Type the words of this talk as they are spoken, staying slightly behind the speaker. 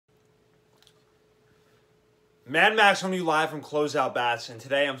Mad Max coming to you live from Closeout Bats, and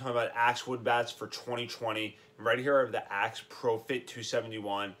today I'm talking about Axe wood bats for 2020. And right here I have the Axe Pro Fit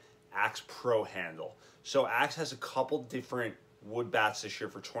 271 Axe Pro handle. So Axe has a couple different wood bats this year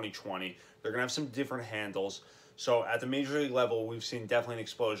for 2020. They're gonna have some different handles. So at the major league level, we've seen definitely an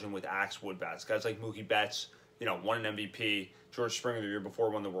explosion with Axe wood bats. Guys like Mookie Betts, won an MVP. George Springer the year before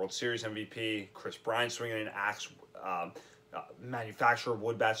won the World Series MVP. Chris Bryant swinging an Axe manufacturer of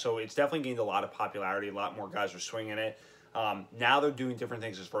wood bats, so it's definitely gained a lot of popularity. A lot more guys are swinging it. Now they're doing different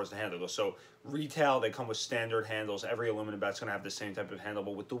things as far as the handle goes. So retail, they come with standard handles. Every aluminum bat's going to have the same type of handle,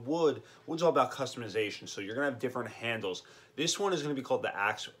 but with the wood's all about customization. So you're going to have different handles. This one is going to be called the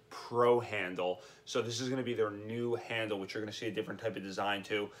Axe Pro handle. So this is going to be their new handle, which you're going to see a different type of design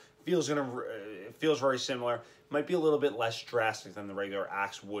to. It feels very similar. Might be a little bit less drastic than the regular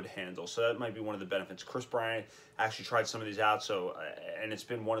Axe wood handle, so that might be one of the benefits. Chris Bryant actually tried some of these out, and it's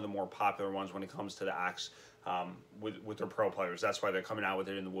been one of the more popular ones when it comes to the Axe with their pro players. That's why they're coming out with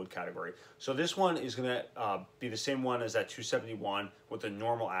it in the wood category. So this one is going to be the same one as that 271 with the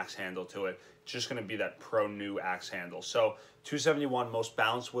normal Axe handle to it. It's just going to be that pro new Axe handle. So 271, most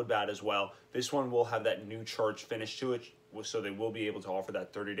balanced wood bat as well. This one will have that new charged finish to it, so they will be able to offer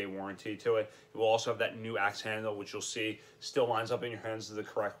that 30-day warranty to it. It will also have that new Axe handle, which you'll see still lines up in your hands the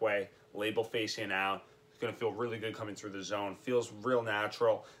correct way, label facing out. It's going to feel really good coming through the zone. Feels real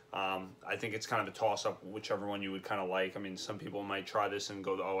natural. I think it's kind of a toss-up, whichever one you would kind of like. I mean, some people might try this and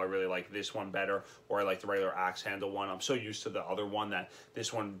go, oh, I really like this one better, or I like the regular Axe handle one. I'm so used to the other one that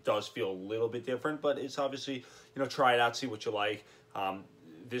this one does feel a little bit different, but it's obviously, try it out, see what you like.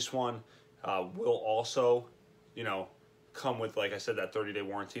 This one will also, come with, like I said, that 30-day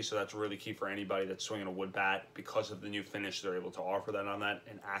warranty, so that's really key for anybody that's swinging a wood bat. Because of the new finish, they're able to offer that on that,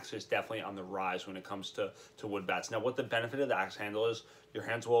 and Axe is definitely on the rise when it comes to wood bats. Now, what the benefit of the Axe handle is, your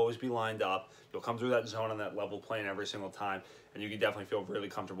hands will always be lined up. You'll come through that zone on that level plane every single time, and you can definitely feel really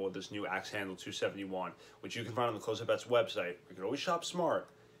comfortable with this new Axe handle 271, which you can find on the Closeout Bats website. You can always shop smart,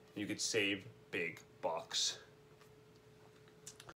 and you could save big bucks.